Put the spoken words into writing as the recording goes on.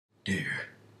Dear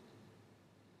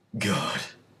God.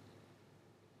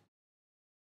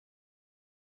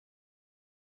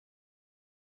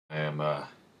 I am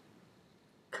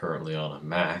currently on a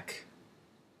Mac.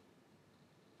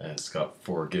 And it's got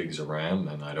 4 gigs of RAM,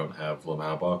 and I don't have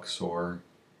Lamaubox or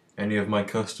any of my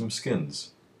custom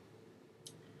skins.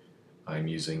 I'm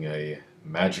using a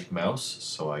magic mouse,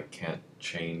 so I can't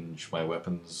change my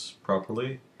weapons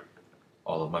properly.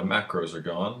 All of my macros are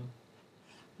gone.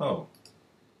 Oh.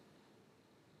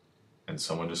 And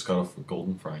someone just got a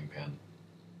golden frying pan.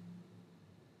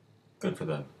 Good for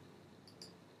them.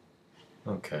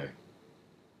 Okay.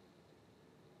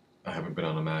 I haven't been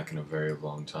on a Mac in a very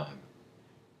long time.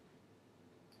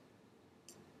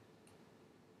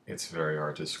 It's very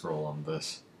hard to scroll on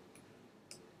this.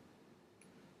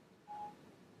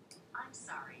 I'm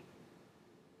sorry.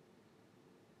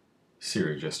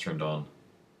 Siri just turned on.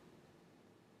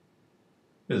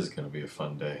 This is going to be a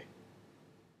fun day.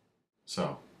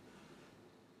 So,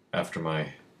 after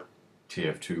my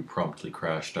TF2 promptly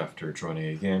crashed after joining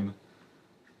a game,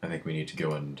 I think we need to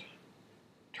go and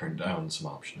turn down some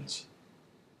options.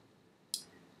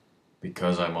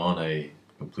 Because I'm on a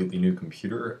completely new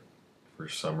computer, for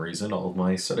some reason all of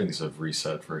my settings have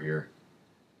reset for here.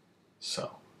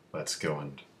 So, let's go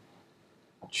and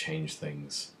change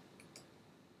things.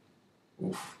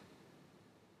 Oof.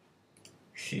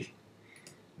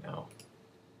 No.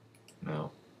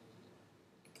 No.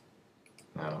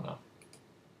 I don't know.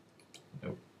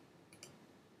 Nope.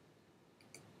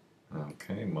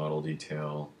 Okay, model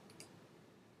detail.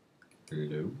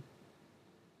 Hello.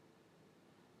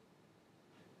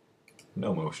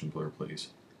 No motion blur, please.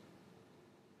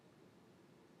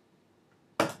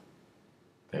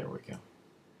 There we go.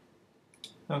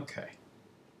 Okay.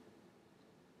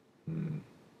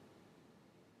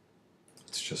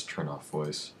 Let's just turn off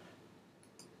voice.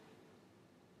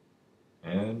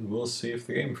 And we'll see if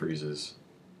the game freezes.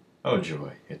 Oh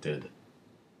joy, it did.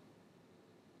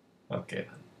 Okay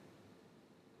then.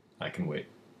 I can wait.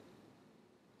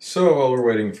 So while we're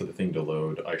waiting for the thing to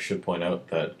load, I should point out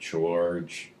that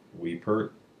George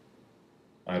Weepert,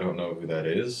 I don't know who that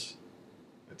is.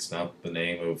 It's not the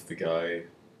name of the guy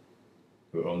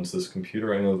who owns this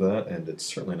computer, I know that, and it's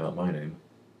certainly not my name.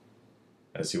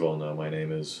 As you all know, my name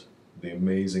is the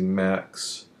amazing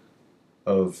Max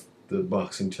of the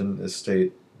Boxington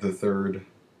Estate the Third.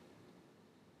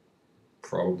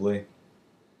 Probably.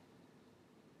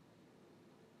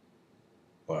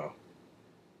 Wow.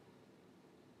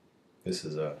 This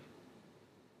is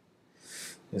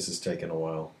taking a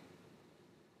while.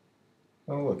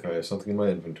 Oh look, I have something in my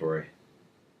inventory.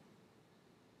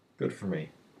 Good for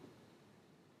me.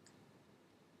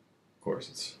 Of course,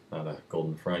 it's not a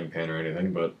golden frying pan or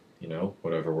anything, but, you know,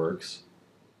 whatever works.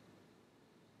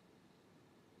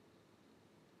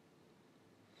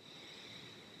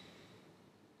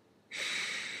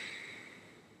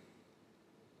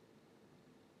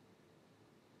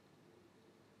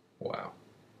 Wow.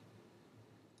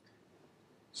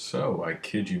 So, I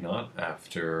kid you not,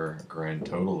 after a grand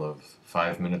total of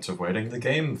 5 minutes of waiting, the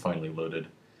game finally loaded.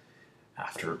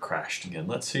 After it crashed again.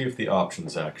 Let's see if the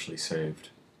options actually saved.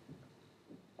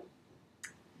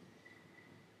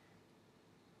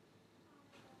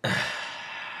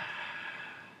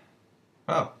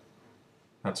 Oh,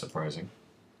 that's surprising.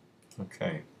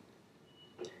 Okay.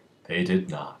 They did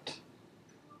not.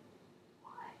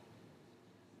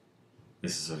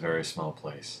 This is a very small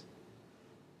place.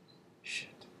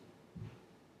 Shit.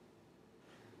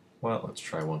 Well, let's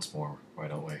try once more, why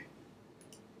don't we?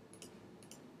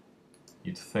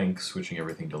 You'd think switching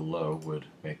everything to low would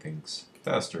make things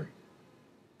faster.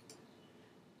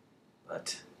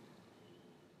 But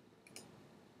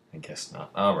I guess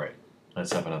not. Alright,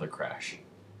 let's have another crash.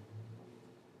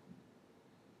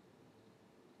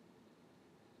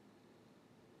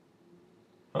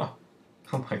 Oh,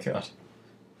 oh my god.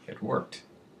 It worked.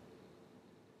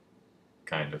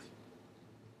 Kind of.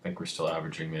 I think we're still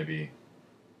averaging maybe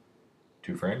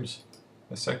 2 frames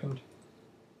a second.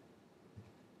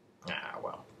 Ah,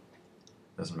 well.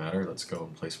 Doesn't matter, let's go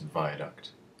and play some Viaduct.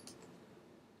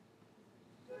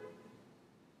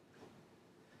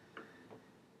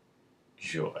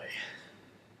 Joy.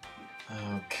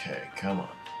 Okay, come on.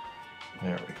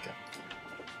 There we go.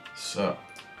 So,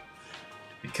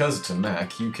 because it's a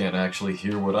Mac, you can't actually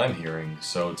hear what I'm hearing,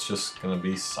 so it's just gonna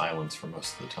be silence for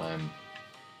most of the time.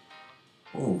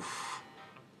 Oof.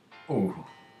 Ooh.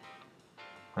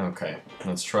 Okay,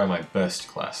 let's try my best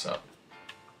class up.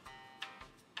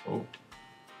 Oh.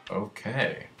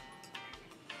 Okay.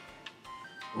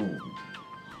 Ooh.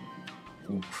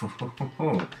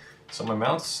 Ooh. So my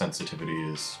mouse sensitivity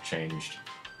is changed.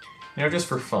 You know, just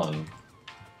for fun,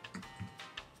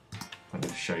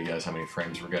 show you guys how many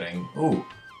frames we're getting. Ooh.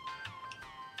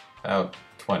 About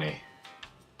 20.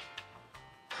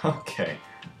 Okay.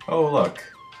 Oh, look.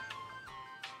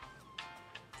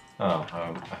 Oh,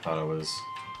 I thought it was...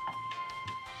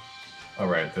 Oh,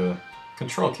 right, the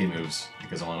control key moves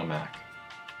because I'm on a Mac.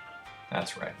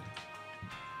 That's right.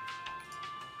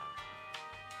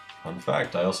 Fun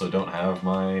fact, I also don't have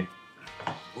my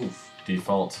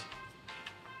default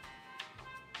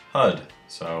HUD,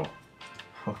 so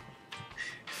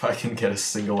if I can get a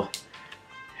single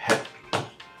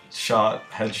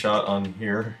headshot on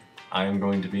here, I am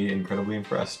going to be incredibly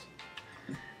impressed.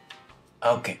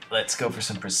 Okay, let's go for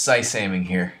some precise aiming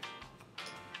here.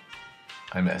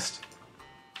 I missed.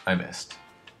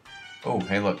 Oh,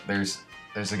 hey look, there's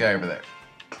a guy over there.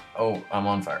 Oh, I'm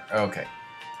on fire. Okay,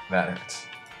 that hurts.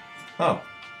 Oh,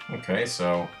 okay,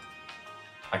 so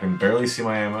I can barely see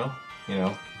my ammo, you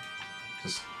know,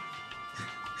 just...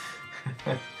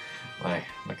 my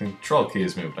control key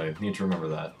is moved, I need to remember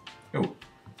that. Ooh,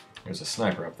 there's a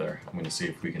sniper up there. I'm gonna see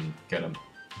if we can get him.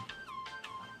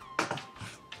 Oh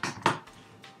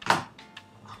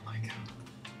my god.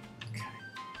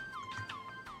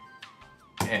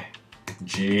 Okay.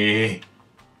 G.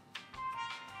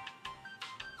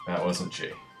 That wasn't G.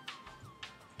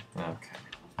 Okay.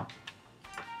 I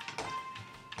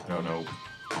don't know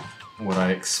what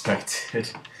I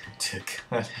expected to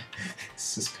cut.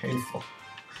 This is painful.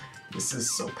 This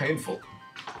is so painful.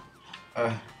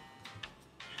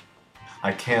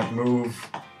 I can't move.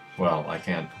 Well, I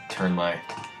can't turn my...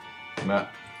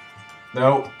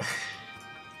 No.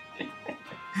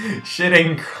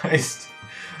 Shitting Christ.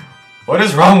 What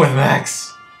is wrong with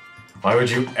Max? Why would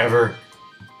you ever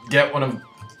get one of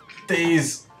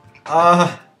these?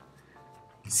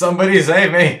 Somebody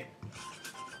save me.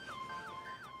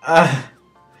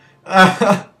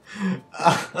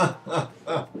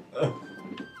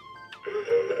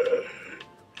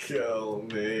 Kill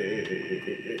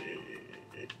me.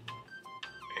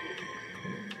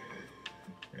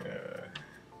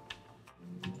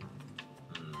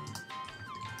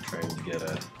 Trying to get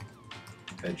a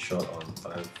headshot on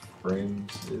 5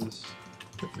 frames is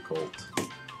difficult.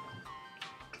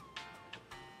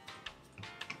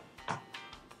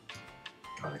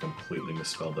 God, I completely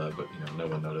misspelled that, but you know, no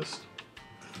one noticed.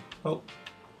 Oh,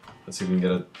 let's see if we can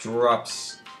get a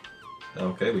drops.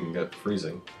 Okay, we can get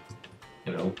freezing.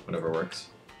 You know, whatever works.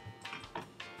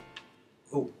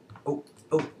 Oh, oh,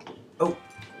 oh, oh!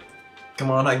 Come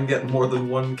on, I can get more than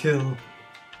 1 kill.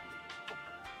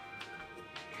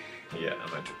 Yeah,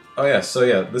 magic. Oh yeah, so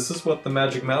yeah, this is what the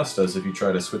magic mouse does if you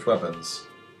try to switch weapons.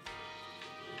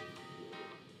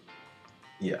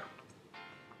 Yeah.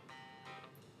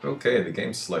 Okay, the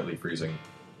game's slightly freezing.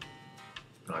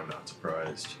 I'm not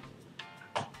surprised.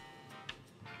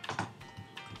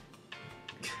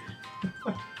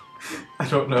 I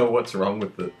don't know what's wrong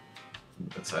with the...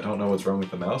 I don't know what's wrong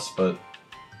with the mouse, but...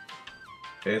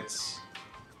 It's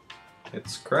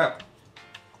crap.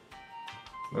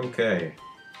 Okay.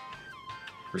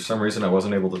 For some reason I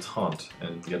wasn't able to taunt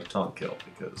and get a taunt kill,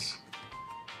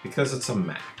 because it's a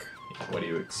Mac. What do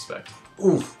you expect?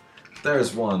 Oof!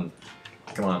 There's one!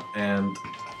 Come on, and...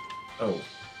 Oh,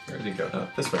 where did he go? No,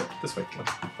 this way,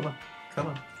 come on, come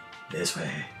on. This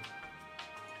way.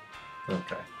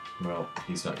 Okay, well,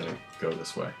 he's not gonna go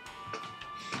this way.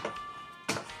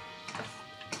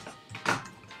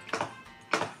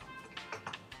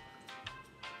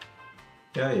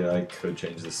 Yeah, I could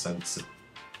change the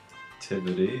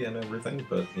sensitivity and everything,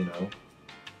 but, you know,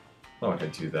 why would I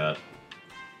do that?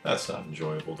 That's not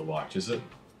enjoyable to watch, is it?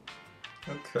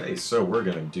 Okay, so we're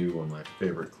gonna do one of my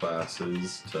favorite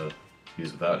classes to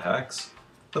use without hacks,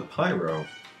 the Pyro.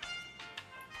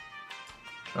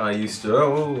 I used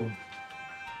to...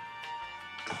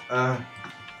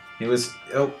 he was...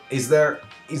 Oh, he's there!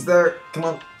 He's there! Come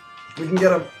on! We can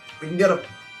get him! We can get him!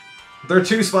 There are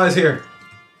 2 spies here!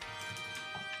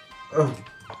 Oh.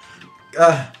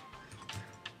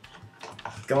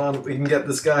 Come on, we can get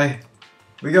this guy.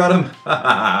 We got him!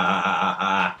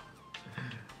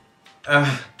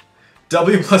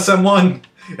 W plus M1!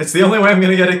 It's the only way I'm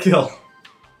gonna get a kill!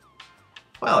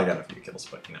 Well, I got a few kills,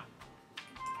 but you know.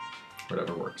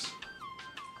 Whatever works.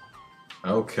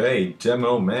 Okay,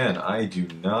 Demo Man, I do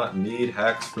not need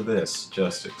hacks for this.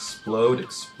 Just explode,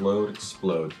 explode,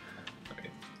 explode. I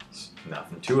mean, there's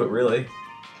nothing to it, really.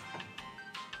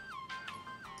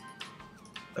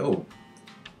 Oh.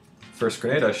 First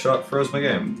grenade I shot froze my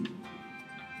game.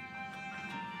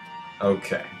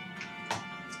 Okay.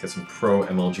 Let's get some pro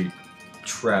MLG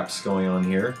traps going on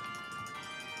here.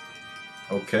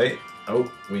 Okay.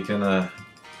 Oh, we can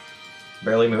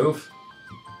barely move.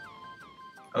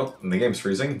 Oh, and the game's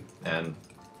freezing, and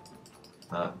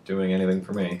Not doing anything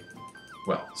for me.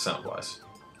 Well, sound-wise.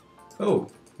 Oh,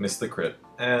 missed the crit,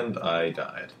 and I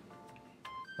died.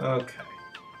 Okay.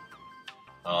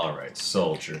 Alright,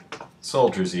 soldier.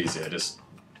 Soldier's easy, I just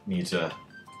need to...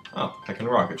 Oh, I can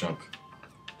rocket jump.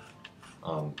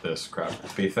 On this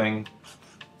crappy thing.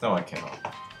 No, I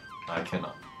cannot. I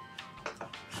cannot.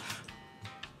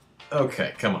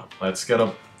 Okay, come on, let's get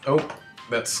up. Oh,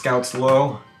 that scout's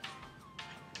low.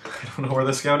 I don't know where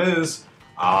the scout is.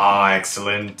 Ah,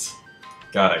 excellent.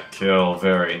 Got a kill,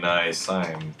 very nice.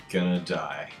 I'm gonna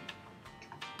die.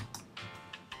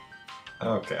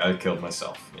 Okay, I killed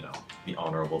myself, you know, the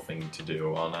honorable thing to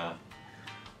do on a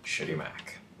shitty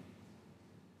Mac.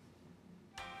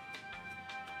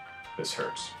 This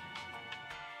hurts.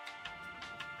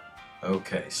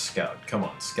 Okay, Scout, come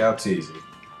on, Scout's easy.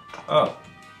 Oh,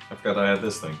 I forgot I had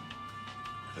this thing.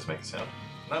 Does it make a sound?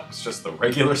 No, it's just the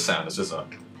regular sound, it's just a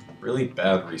really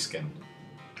bad reskin.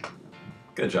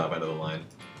 Good job, end of the line.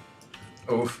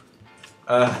 Oof.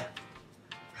 I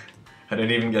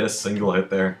didn't even get a single hit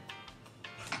there.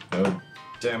 No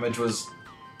damage was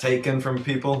taken from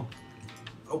people.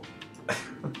 Oh.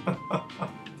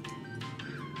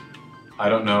 I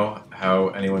don't know how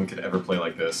anyone could ever play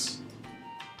like this.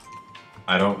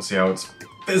 I don't see how it's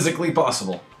physically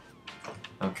possible.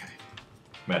 Okay.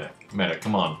 Medic. Medic,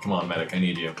 come on. Come on, Medic. I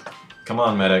need you. Come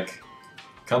on, Medic.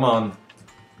 Come on.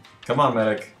 Come on,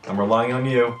 Medic. I'm relying on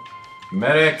you.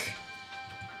 Medic!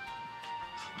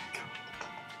 Oh my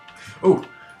god. Ooh!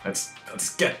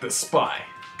 Let's get the spy.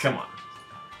 Come on.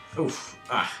 Oof.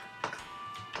 Ah.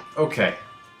 Okay.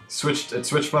 It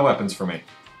switched my weapons for me.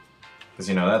 Because,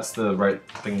 you know, that's the right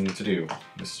thing to do,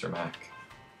 Mr. Mac.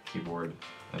 Keyboard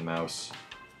and mouse.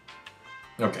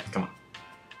 Okay, come on.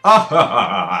 Ah ha ha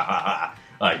ha ha ha!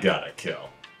 I got a kill.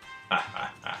 Ha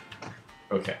ha ha.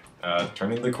 Okay,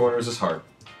 turning the corners is hard.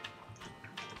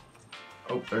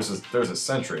 Oh, there's a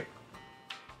sentry.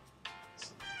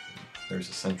 There's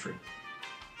a sentry.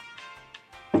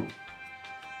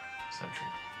 Sentry.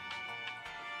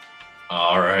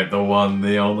 Alright, the one,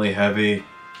 the only heavy,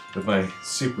 with my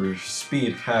super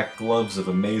speed hack gloves of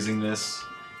amazingness,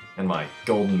 and my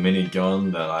golden mini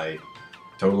gun that I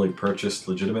totally purchased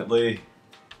legitimately.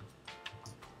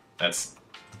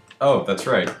 Oh, that's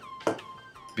right.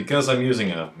 Because I'm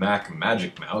using a Mac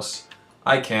Magic Mouse,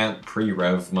 I can't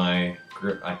pre-rev my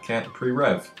grip. I can't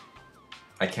pre-rev.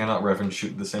 I cannot rev and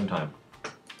shoot at the same time.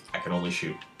 I can only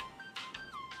shoot.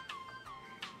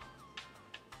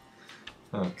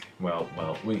 Okay, well,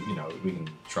 we can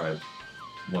try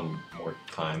one more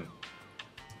time.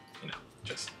 You know,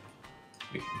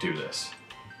 we can do this.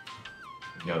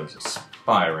 You know, there's a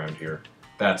spy around here.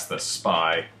 That's the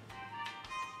spy.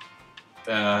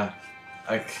 I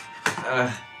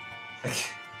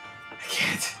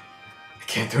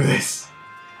can't do this.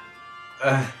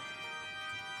 I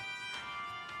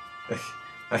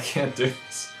can't do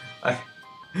this. I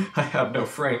have no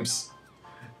frames.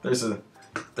 There's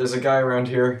a guy around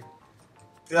here.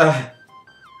 I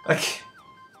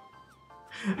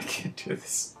can't do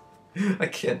this. I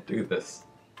can't do this.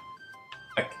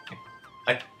 I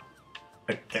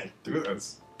can't do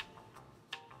this.